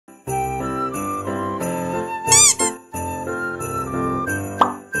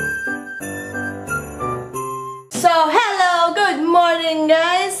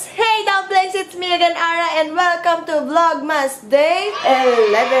and welcome to Vlogmas Day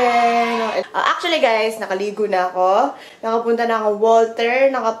 11. Actually guys, nakaligo na ako. Nakapunta na ako Walter.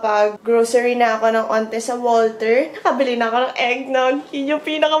 Nakapag-grocery na ako ng onte sa Walter. Nakabili na ako ng eggnog. Yun yung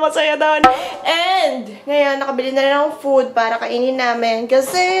pinakamasaya doon. And ngayon, nakabili na rin akong food para kainin namin.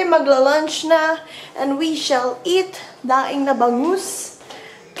 Kasi magla-lunch na. And we shall eat daing na bangus.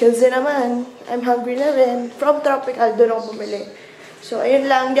 Kasi naman, I'm hungry na rin. From Tropical, doon ako bumili. So, ayun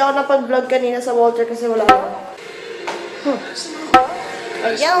lang. Hindi ako napag-vlog kanina sa Walter kasi wala ako.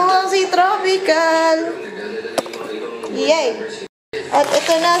 Ayan lang si Tropical. Yay! At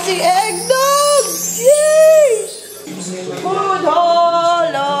ito na si Eggnog! Yay! Food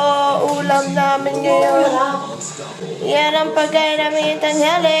holo! Ulam namin ngayon. Yan ang pagkain namin yung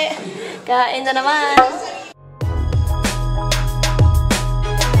tanghali. Kain na naman.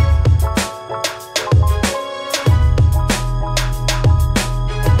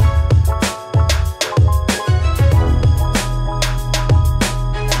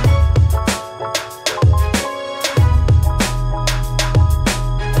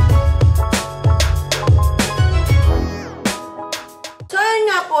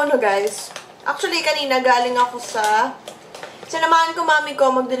 Guys, actually kanina galing ako sinamahan ko mami ko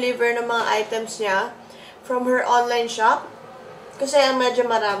mag-deliver ng mga items niya from her online shop kasi medyo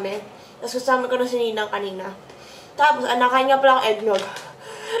marami. Tapos kasama ko na si Ninang kanina. Tapos nakain nga pala ang eggnog.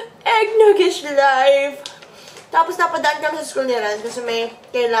 Eggnog is life! Tapos napadaan kami sa school ni Ran kasi may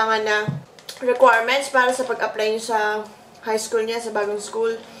kailangan na requirements para sa pag-apply niya sa high school niya, sa bagong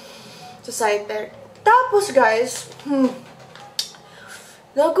school, sa SciTech. Tapos guys,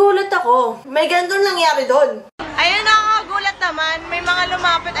 nagulat ako. May ganun nangyari doon. Ayan, nakagulat naman. May mga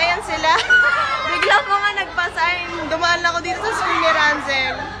lumapit. Ayan sila. Bigla ko nga nagpasign. Dumaan ako dito sa school ni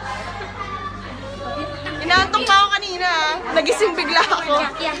Ranzel. Inaantok pa ako kanina. Nagising bigla ako.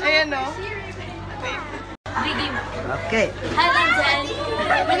 Ayan o. Okay. Hi, Ranzel.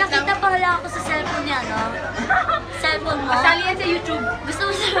 May nakita pa wala ako sa cellphone niya, no? Cellphone mo? Kasali yan sa YouTube. Gusto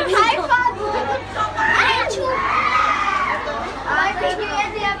mo sabihin ko? Hi, Fabu! Hi, YouTube!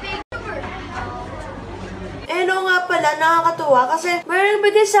 Eh, no nga pala, nakakatuwa kasi may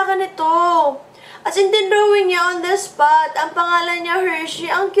nagbigay sa akin ito. As in, drawing niya on the spot. Ang pangalan niya, Hershey.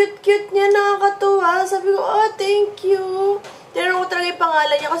 Ang cute-cute niya, nakakatuwa. Sabi ko, oh, thank you. Tinanong ko talaga yung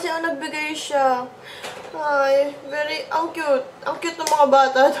pangalan niya kasi ang nagbigay siya. Ay, ang cute. Ang cute ng mga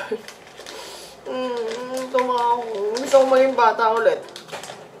bata doon. Gusto ko maging bata ulit.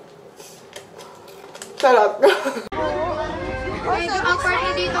 Sarap. Medyo awkward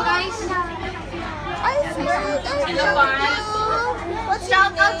na dito, guys. Ay, sweet. Hello, Pars.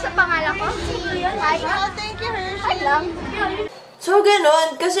 Shout out sa pangalan ko. Hi. Oh, thank you, Hershey. Hi lang. So,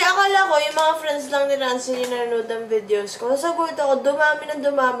 ganun. Kasi akala ko, yung mga friends lang ni Nancy yung nanonood ng videos ko. Nasagulat ako, dumami ng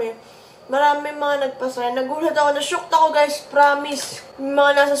dumami. Maraming mga nagpasaya. Nagulat ako, na-shocked ako, guys. Promise. Yung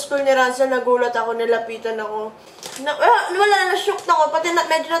mga nasa school ni Nancy, nagulat ako, nilapitan ako. Wala, na-shocked ako. Pati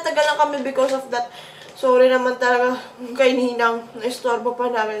medyo natagal lang kami because of that. Sorry naman talaga kay Ninang. Na-istorbo pa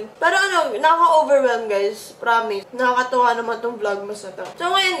namin. Pero ano, nakaka-overwhelm guys. Promise. Nakakatuwa naman tong vlogmas na to.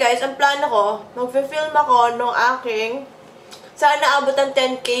 So ngayon guys, ang plano ko, magfe-film ako nung aking sana abot ang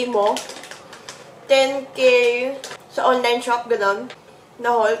 10K mo. 10K sa online shop, gano'n.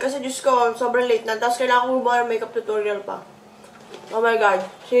 Na haul. Kasi Diyos ko, sobrang late na. Tapos kailangan ko gumawa ng makeup tutorial pa. Oh my God.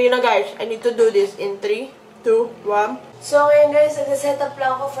 Sige na guys, I need to do this in 3, 2, 1. So, ngayon guys, nag-setup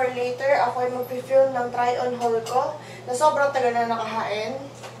lang ako for later. Ako ay mag-film ng try-on haul ko na sobrang tagal na nakahain.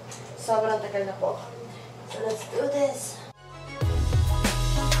 Sobrang tagal na po. So, let's do this!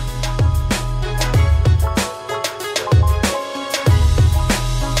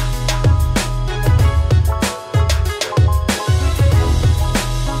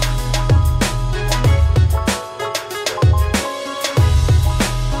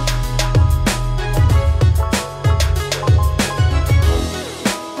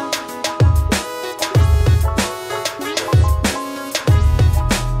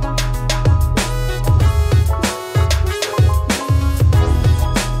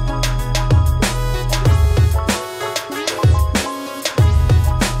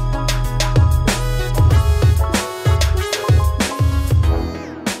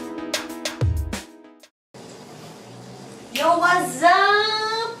 Yo, what's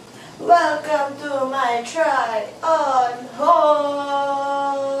up? Welcome to my try-on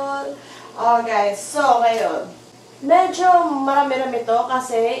haul! Oh guys, so ngayon, medyo marami-rami to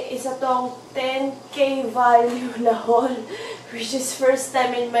kasi isa tong 10K value na haul, which is first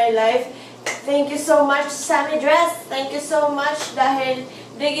time in my life. Thank you so much, Sammy Dress. Thank you so much dahil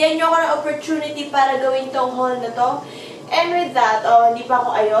bigyan nyo ako ng opportunity para gawin tong haul na to. And with that, hindi pa ako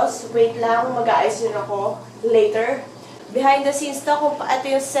ayos. Wait lang, mag-aayos yun ako later. Behind the scenes to, kung ito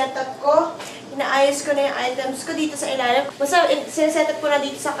yung setup ko. Inaayos ko na yung items ko dito sa ilalim. Basta, sineset up ko na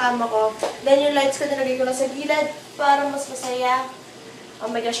dito sa kama ko. Then, yung lights ko, nilagay ko na sa gilid para mas masaya. Oh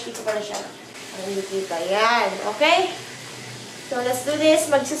my gosh, kita pa na siya. Hindi kita. Yan. Okay? So, let's do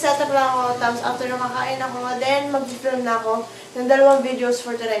this. Mag-set up lang ako. Tapos, after nung kakain ako, then, mag-film na ako ng 2 videos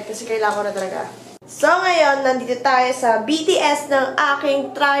for tonight kasi kailangan ko na talaga. So, ngayon, nandito tayo sa BTS ng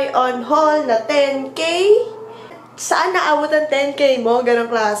aking try-on haul na 10K. Saan naabot ang 10K mo? Ganong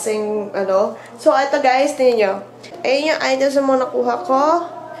klaseng, ano. So, ito guys, tingnan nyo. Ayun yung items na mga nakuha ko.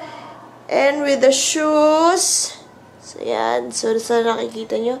 And with the shoes. So, yan. So, saan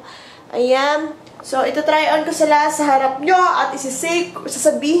nakikita nyo? Ayan. So, ito try-on ko sila sa harap nyo. At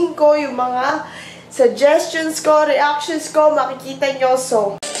sasabihin ko yung mga suggestions ko, reactions ko, makikita nyo.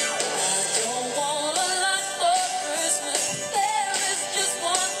 So,